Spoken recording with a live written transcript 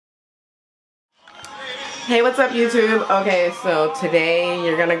Hey, what's up, YouTube? Okay, so today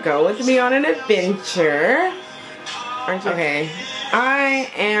you're gonna go with me on an adventure, aren't you? Okay, I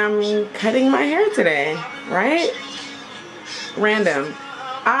am cutting my hair today, right? Random.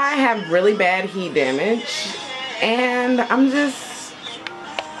 I have really bad heat damage, and it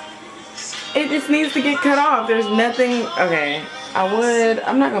just needs to get cut off. There's nothing, okay,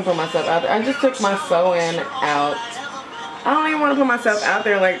 I'm not gonna put myself out there. I just took my sew-in out. I don't even want to put myself out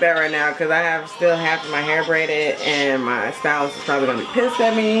there like that right now because I have still half of my hair braided, and my stylist is probably going to be pissed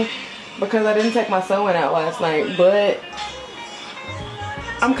at me because I didn't take my sew-in out last night, but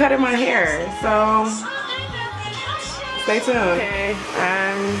I'm cutting my hair, so stay tuned. Okay,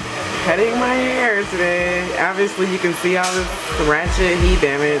 I'm cutting my hair today. Obviously you can see all this ratchet heat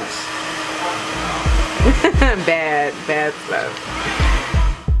damage. bad stuff.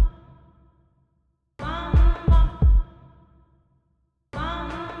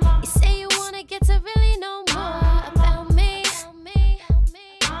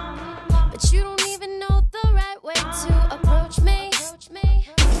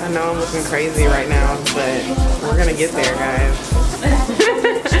 I know I'm looking crazy right now, but we're gonna get there, guys.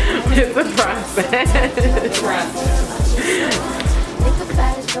 It's a process. Think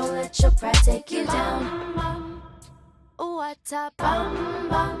about it, don't let your pride take you down. Oh, what a bum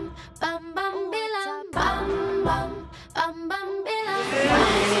bum bum bum bilam bum bum bum bum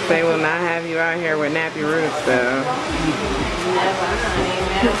bilam. They will not have you out here with nappy roots, though.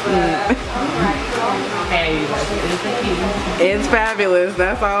 It's fabulous.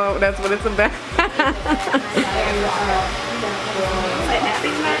 That's all. That's what it's about.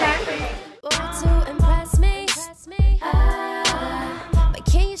 To impress me, but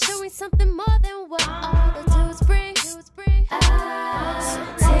can you show me something more than what all the dudes bring? Take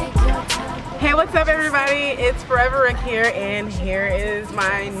your time. Hey, what's up, everybody? It's Forever Rick here, and here is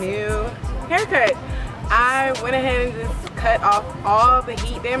my new haircut. I went ahead and just cut off all the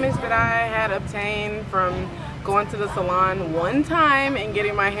heat damage that I had obtained from going to the salon one time and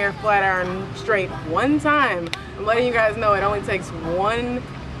getting my hair flat ironed straight one time. I'm letting you guys know it only takes one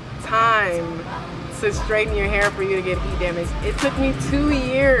time to straighten your hair for you to get heat damage. It took me 2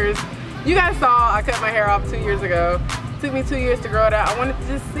 years. You guys saw I cut my hair off 2 years ago. It took me 2 years to grow it out. I wanted to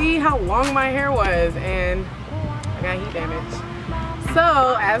just see how long my hair was, and I got heat damage.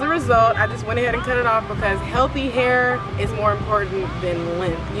 So as a result, I just went ahead and cut it off because healthy hair is more important than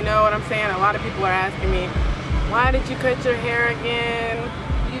length. You know what I'm saying? A lot of people are asking me, why did you cut your hair again?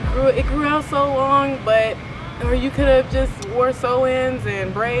 It grew out so long, or you could have just wore sew-ins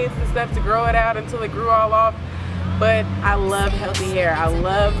and braids and stuff to grow it out until it grew all off. But I love healthy hair. I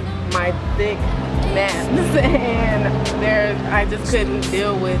love my thick mats, and I just couldn't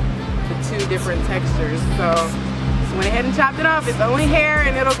deal with the two different textures. So just went ahead and chopped it off. It's only hair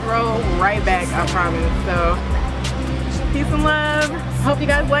and it'll grow right back, I promise. So peace and love. Hope you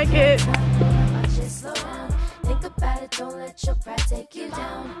guys like it. Think about it, don't let your pride take you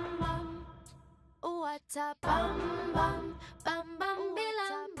down. Oh, what a bum bum bum bum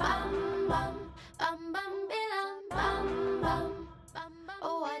bilam bum bum.